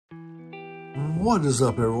What is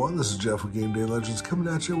up, everyone? This is Jeff with Game Day Legends coming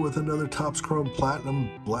at you with another Topps Chrome Platinum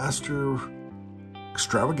Blaster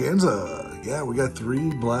Extravaganza. Yeah, we got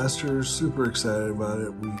 3 blasters. Super excited about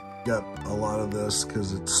it. We got a lot of this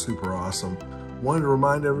because it's super awesome. Wanted to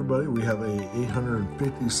remind everybody we have a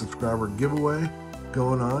 850 subscriber giveaway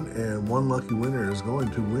going on, and one lucky winner is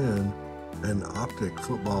going to win an Optic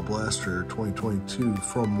Football Blaster 2022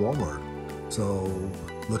 from Walmart. So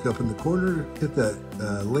look up in the corner, hit that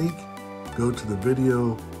link, go to the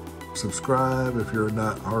video, subscribe if you're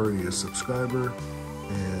not already a subscriber,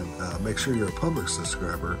 and make sure you're a public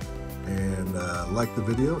subscriber, and like the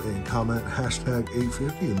video and comment hashtag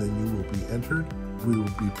 850, and then you will be entered. We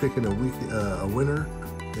will be picking a winner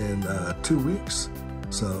in 2 weeks.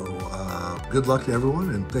 So good luck to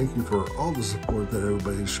everyone, and thank you for all the support that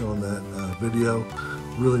everybody's shown that video.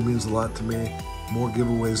 Really means a lot to me. More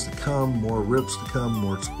giveaways to come, more rips to come,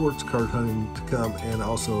 more sports card hunting to come, and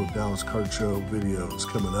also Dallas Card Show videos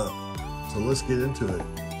coming up. So let's get into it.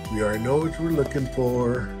 We already know what we're looking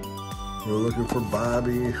for. We're looking for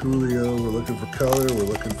Bobby, Julio, we're looking for color, we're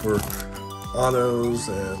looking for autos,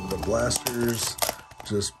 and the blasters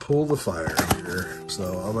just pull the fire here.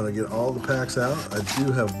 So I'm gonna get all the packs out. I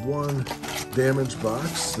do have one damaged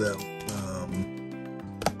box that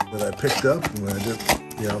I picked up, and I did,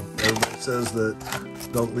 you know, everybody says that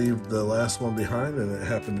don't leave the last one behind, and it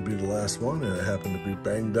happened to be the last one, and it happened to be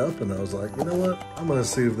banged up, and I was like, you know what, I'm gonna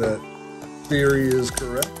see if that theory is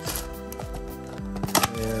correct.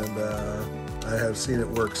 And I have seen it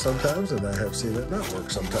work sometimes, and I have seen it not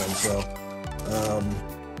work sometimes. So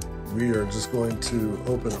we are just going to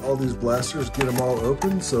open all these blasters, get them all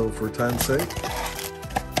open. So for time's sake,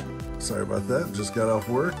 sorry about that, just got off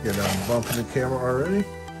work and I'm bumping the camera already.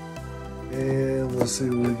 And let's see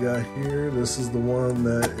what we got here. This is the one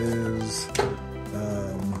that is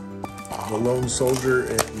the lone soldier,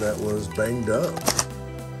 and that was banged up.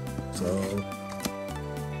 So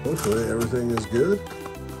hopefully everything is good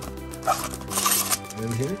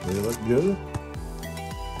in here. They look good.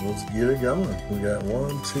 Let's get it going. We got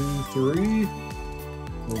 1, 2, 3.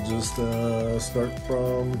 We'll just start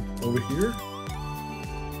from over here.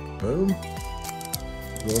 Boom.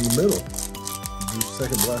 Go in the middle. Do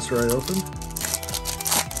second blaster I opened.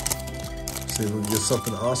 See if we can get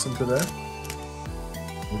something awesome today.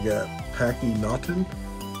 We got Packy Naughton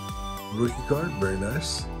rookie card, very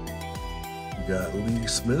nice. We got Lee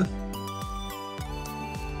Smith.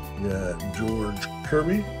 We got George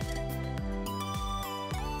Kirby.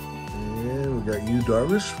 And we got Yu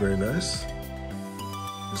Darvish, very nice.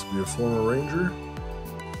 This will be a former Ranger.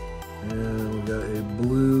 And we got a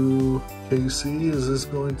blue KC. Is this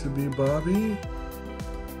going to be Bobby?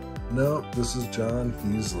 Nope, this is John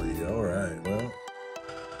Heasley. All right, well,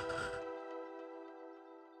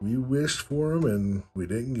 we wished for him and we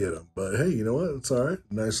didn't get him. But hey, you know what? It's all right.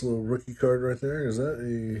 Nice little rookie card right there. Is that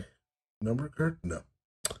a number card? No.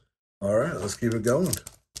 All right, let's keep it going.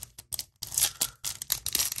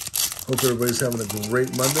 Hope everybody's having a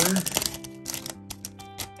great Monday.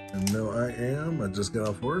 And no, I am. I just got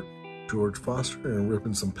off work. George Foster, and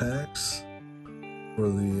ripping some packs for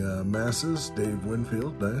the masses. Dave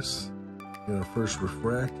Winfield, nice. Got a first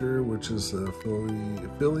refractor, which is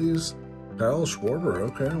Phillies. Kyle Schwarber,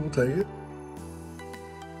 okay, we'll take it.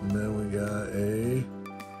 And then we got a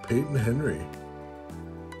Peyton Henry.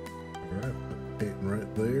 All right, put Peyton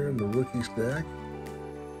right there in the rookie stack.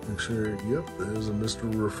 Make sure, yep, there's a Mr.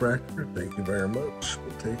 Refractor. Thank you very much.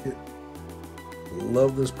 We'll take it.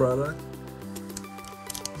 Love this product.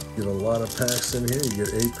 Get a lot of packs in here. You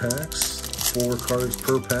get 8 packs, 4 cards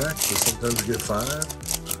per pack, so sometimes you get 5.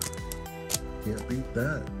 Can't beat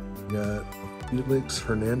that. We got Felix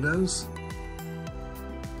Hernandez.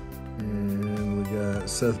 And we got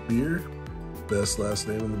Seth Beer, best last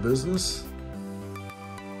name in the business.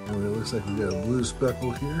 And it looks like we got a blue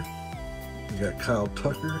speckle here. We got Kyle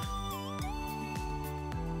Tucker.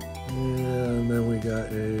 And then we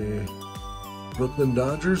got a Brooklyn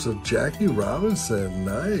Dodgers of Jackie Robinson.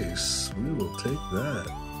 Nice. We will take that.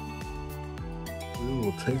 We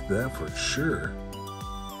will take that for sure.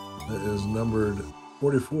 That is numbered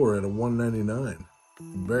 44 out of 199.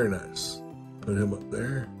 Very nice. Put him up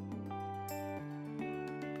there.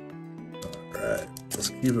 Alright, let's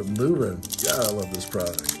keep it moving. God, I love this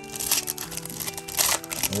product.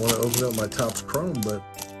 I want to open up my Topps Chrome, but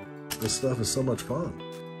this stuff is so much fun.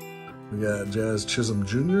 We got Jazz Chisholm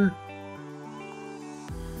Jr.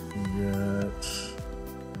 We got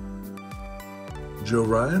Joe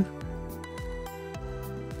Ryan.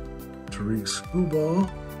 Tariq Skubal.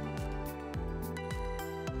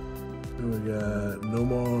 And we got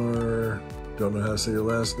Nomar don't know how to say your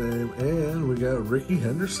last name. And we got Ricky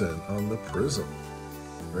Henderson on the Prism.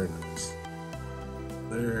 Very nice.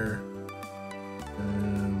 There.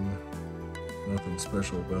 And nothing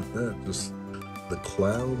special about that. Just the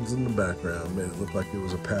clouds in the background made it look like it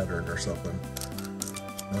was a pattern or something.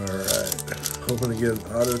 Alright. Hoping to get an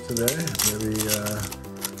auto today. Maybe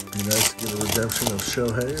be nice to get a redemption of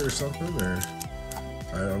Shohei or something. Or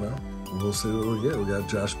I don't know. We'll see what we get. We got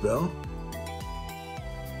Josh Bell,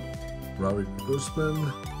 Robbie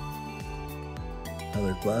Grossman,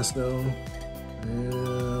 Heather Glasnow,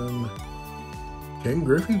 and Ken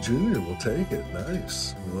Griffey Jr. will take it.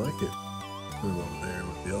 Nice. We like it. Put it over there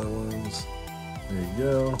with the other ones. There you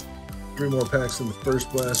go. 3 more packs in the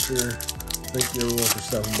first blaster. Thank you everyone for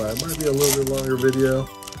stopping by. It might be a little bit longer video.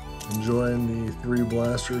 Enjoying the 3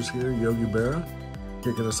 blasters here. Yogi Berra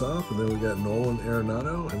kicking us off, and then we got Nolan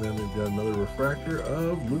Arenado, and then we've got another refractor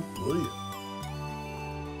of Luke Williams.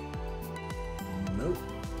 Nope.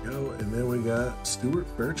 Go, and then we got Stuart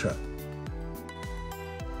Fairchild.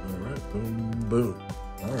 All right, boom, boom.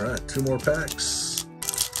 All right, 2 more packs.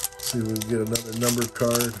 See if we can get another numbered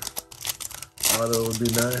card. Auto would be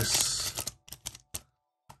nice.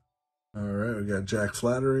 All right, we got Jack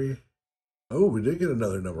Flattery. Oh, we did get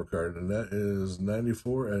another number card, and that is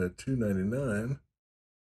 94 out of 299.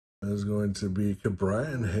 That is going to be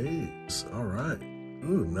Brian Hayes. All right.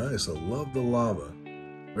 Ooh, nice. I love the lava.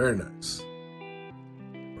 Very nice.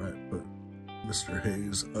 All right, put Mr.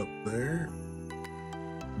 Hayes up there.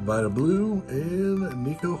 Vita Blue and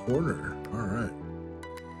Nico Horner. All right.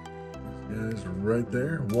 These guys are right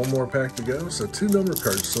there. 1 more pack to go. So 2 number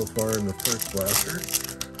cards so far in the first blaster.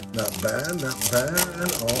 Not bad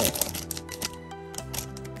at all.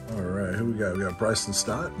 All right, who we got? We got Bryson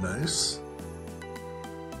Stott. Nice.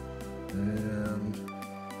 And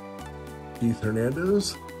Keith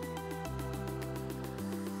Hernandez,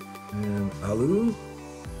 and Alu,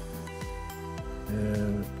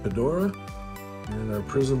 and Fedora, and our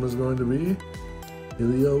Prism is going to be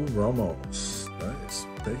Helio Ramos. Nice,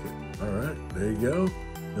 take it. All right, there you go.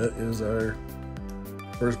 That is our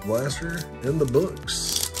first blaster in the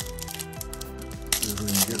books. See if we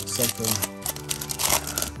can get something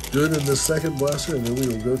good in the second blaster, and then we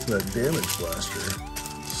will go to that damage blaster.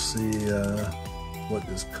 See what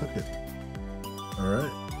is cooking. All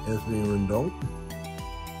right, Anthony Rendon.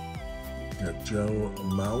 Got Joe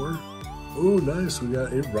Mauer. Oh, nice. We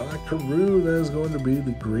got a Rod Carew. That is going to be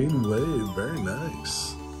the Green Wave. Very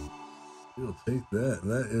nice. We'll take that.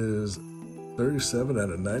 And that is 37 out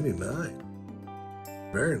of 99.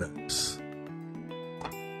 Very nice.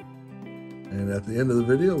 And at the end of the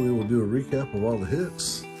video, we will do a recap of all the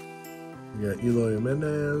hits. We got Eloy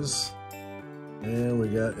Jimenez. And we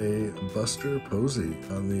got a Buster Posey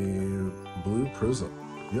on the blue Prism.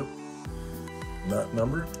 Yep. Not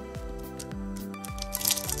numbered.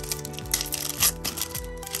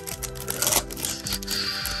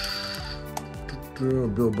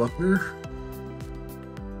 Bill Buckner.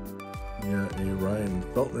 We got a Ryan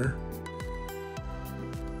Feltner.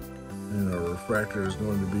 And our refractor is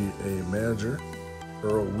going to be a manager,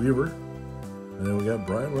 Earl Weaver. And then we got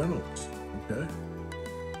Brian Reynolds. Okay.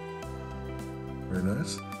 Very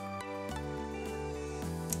nice.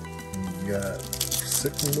 We got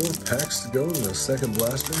 6 more packs to go in the second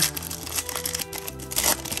blaster.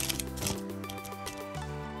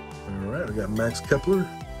 All right, we got Max Kepler,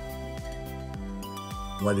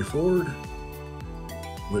 Whitey Ford,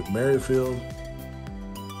 Whit Merrifield,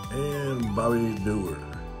 and Bobby Doer.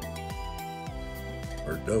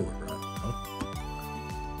 Or Doer, I don't know.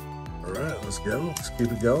 All right, let's go. Let's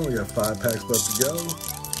keep it going. We got 5 packs left to go.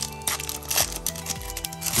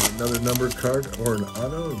 Another numbered card or an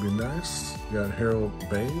auto would be nice. We got Harold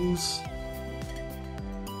Baines.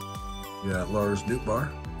 We got Lars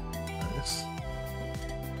Nootbaar. Nice.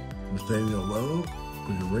 Nathaniel Lowe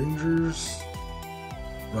for the Rangers.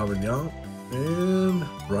 Robin Yount and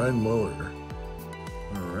Brian Mueller.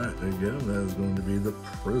 All right, there you go. That is going to be the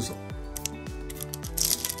Prism.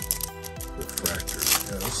 Refractor,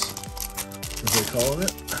 yes. As they call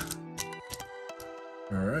it.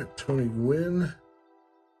 All right, Tony Gwynn.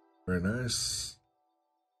 Very nice.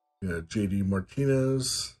 We got JD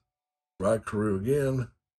Martinez, Rod Carew again,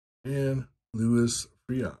 and Luis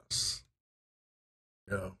Frias.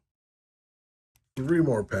 Go. 3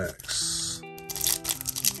 more packs.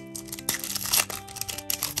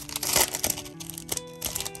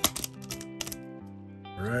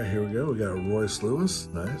 All right, here we go. We got Royce Lewis.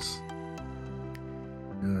 Nice.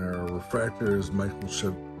 And our refractor is Michael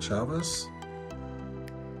Chavez,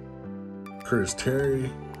 Curtis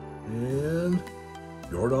Terry, and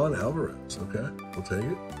Jordan Alvarez. Okay, we'll take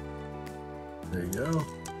it. There you go.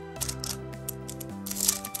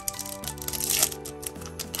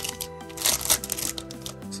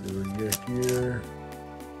 see what we get here.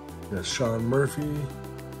 We got Sean Murphy.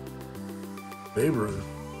 Babe Ruth.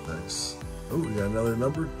 Nice. Oh, we got another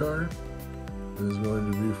numbered card. It is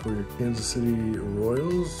going to be for your Kansas City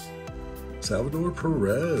Royals. Salvador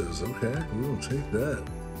Perez. Okay, we will take that.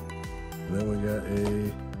 And then we got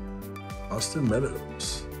a Austin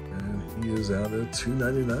Meadows. And he is out at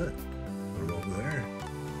 $2.99. Put it over there.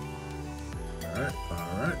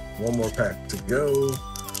 Alright. One more pack to go.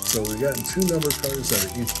 So we got 2 numbered cards out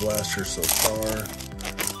of each blaster so far.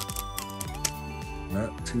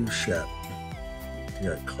 Not too shabby. You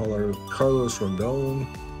got Carlos Rondon,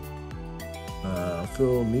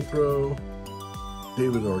 Phil Necro,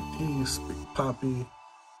 David Ortiz, Big Poppy,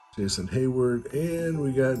 Jason Hayward, and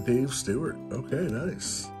we got Dave Stewart. Okay,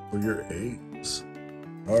 nice. For your A's.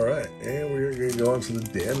 Alright, and we're going to go on to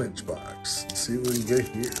the damage box. Let's see what we can get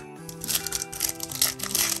here.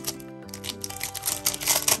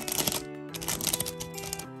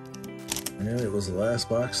 And it was the last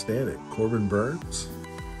box standing. Corbin Burns,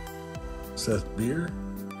 Seth Beer,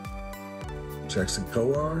 Jackson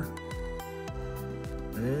Kowar,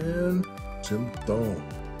 and Jim Thome.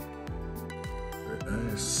 Very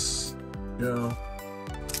nice. Go.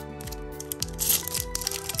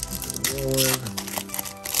 Rolling.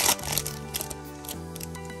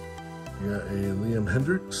 We got a Liam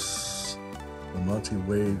Hendricks, a Monty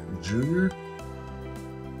Wade Jr.,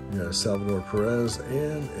 we got a Salvador Perez,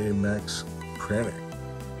 and a Max Kranick.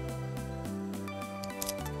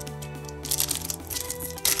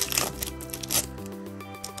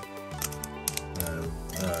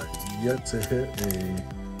 Yet to hit a,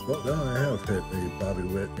 well, no, I have hit a Bobby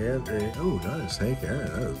Witt and a, oh, nice, Hank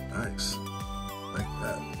Aaron. That is nice. Like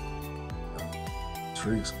that.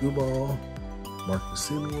 Tariq Skubal, Marcus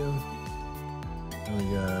Simeon, and we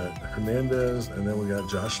got Hernandez, and then we got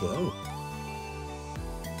Josh Lowe.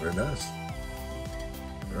 Very nice.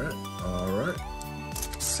 All right.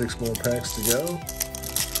 6 more packs to go.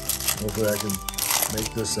 Hopefully I can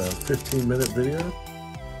make this a 15-minute video.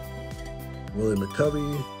 Willie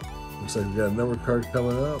McCovey. Looks like we got a number card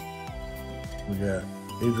coming up. We got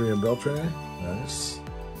Adrian Beltre. Nice.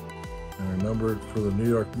 And our number for the New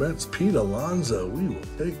York Mets, Pete Alonso. We will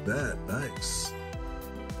take that. Nice.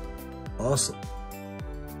 Awesome.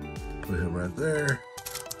 Put him right there.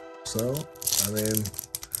 So, I mean,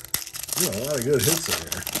 a lot of good hits in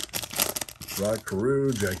here. Rod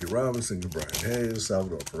Carew, Jackie Robinson, Brian Hayes,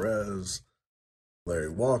 Salvador Perez, Larry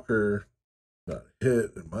Walker. Not a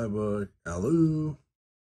hit in my book. Alou.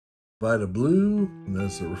 Vita Blue, and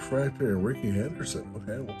that's a refractor, and Ricky Henderson.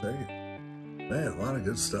 Okay, we'll take it. Man, a lot of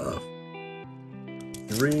good stuff.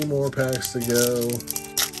 3 more packs to go.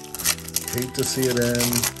 Hate to see it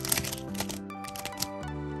end.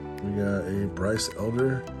 We got a Bryce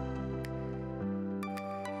Elder.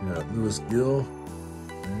 We got Lewis Gill.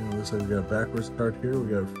 And it looks like we got a backwards card here. We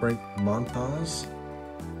got Frank Montas.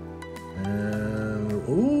 And,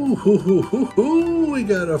 ooh, we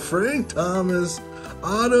got a Frank Thomas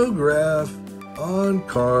autograph on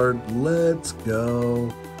card. Let's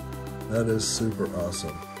go. That is super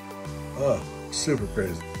awesome. Oh, super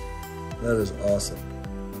crazy. That is awesome.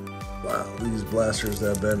 Wow, these blasters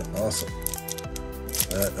have been awesome.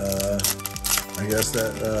 That I guess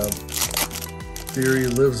that theory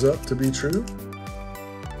lives up to be true.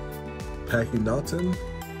 Packy Naughton,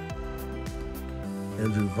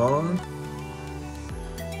 Andrew Vaughn,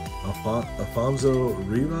 Alfonso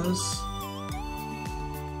Rivas,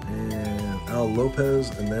 and Al Lopez,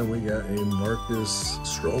 and then we got a Marcus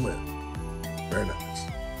Stroman. Very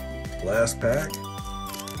nice. Last pack.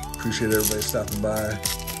 Appreciate everybody stopping by.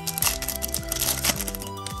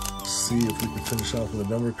 See if we can finish off with a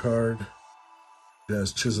number card.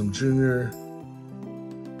 Jazz Chisholm Jr.,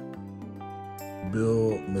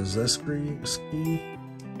 Bill Mazeski,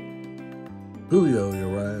 Julio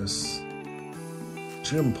Urias,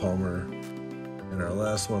 Jim Palmer, and our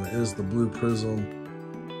last one is the Blue Prism.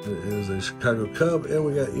 It is a Chicago Cub, and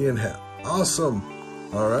we got Ian Happ. Awesome.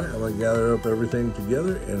 All right, I'm going to gather up everything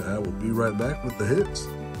together, and I will be right back with the hits.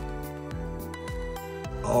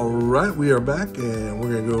 All right, we are back, and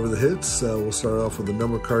we're going to go over the hits. We'll start off with the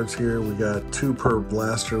number cards here. We got 2 per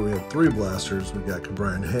blaster. We have 3 blasters. We got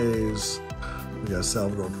Brian Hayes. We got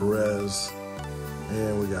Salvador Perez.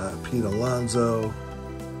 And we got Pete Alonso.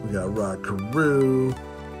 We got Rod Carew.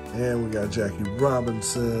 And we got Jackie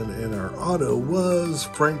Robinson. And our auto was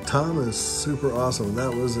Frank Thomas. Super awesome.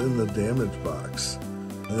 That was in the damage box.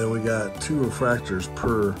 And then we got 2 refractors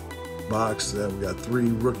per box. We got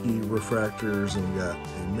 3 rookie refractors, and we got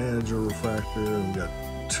a manager refractor, and we got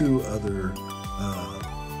 2 other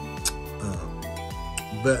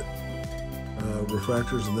vet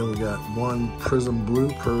refractors, and then we got 1 Prism Blue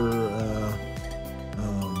per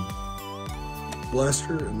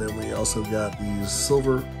blaster, and then we also got these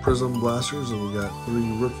Silver Prism blasters, and we got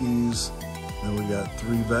 3 rookies, and we got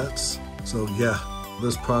 3 vets. So yeah,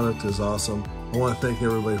 this product is awesome. I want to thank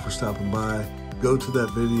everybody for stopping by. Go to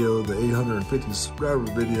that video, the 850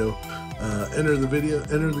 subscriber video, enter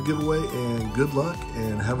the giveaway, and good luck,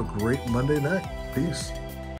 and have a great Monday night. Peace.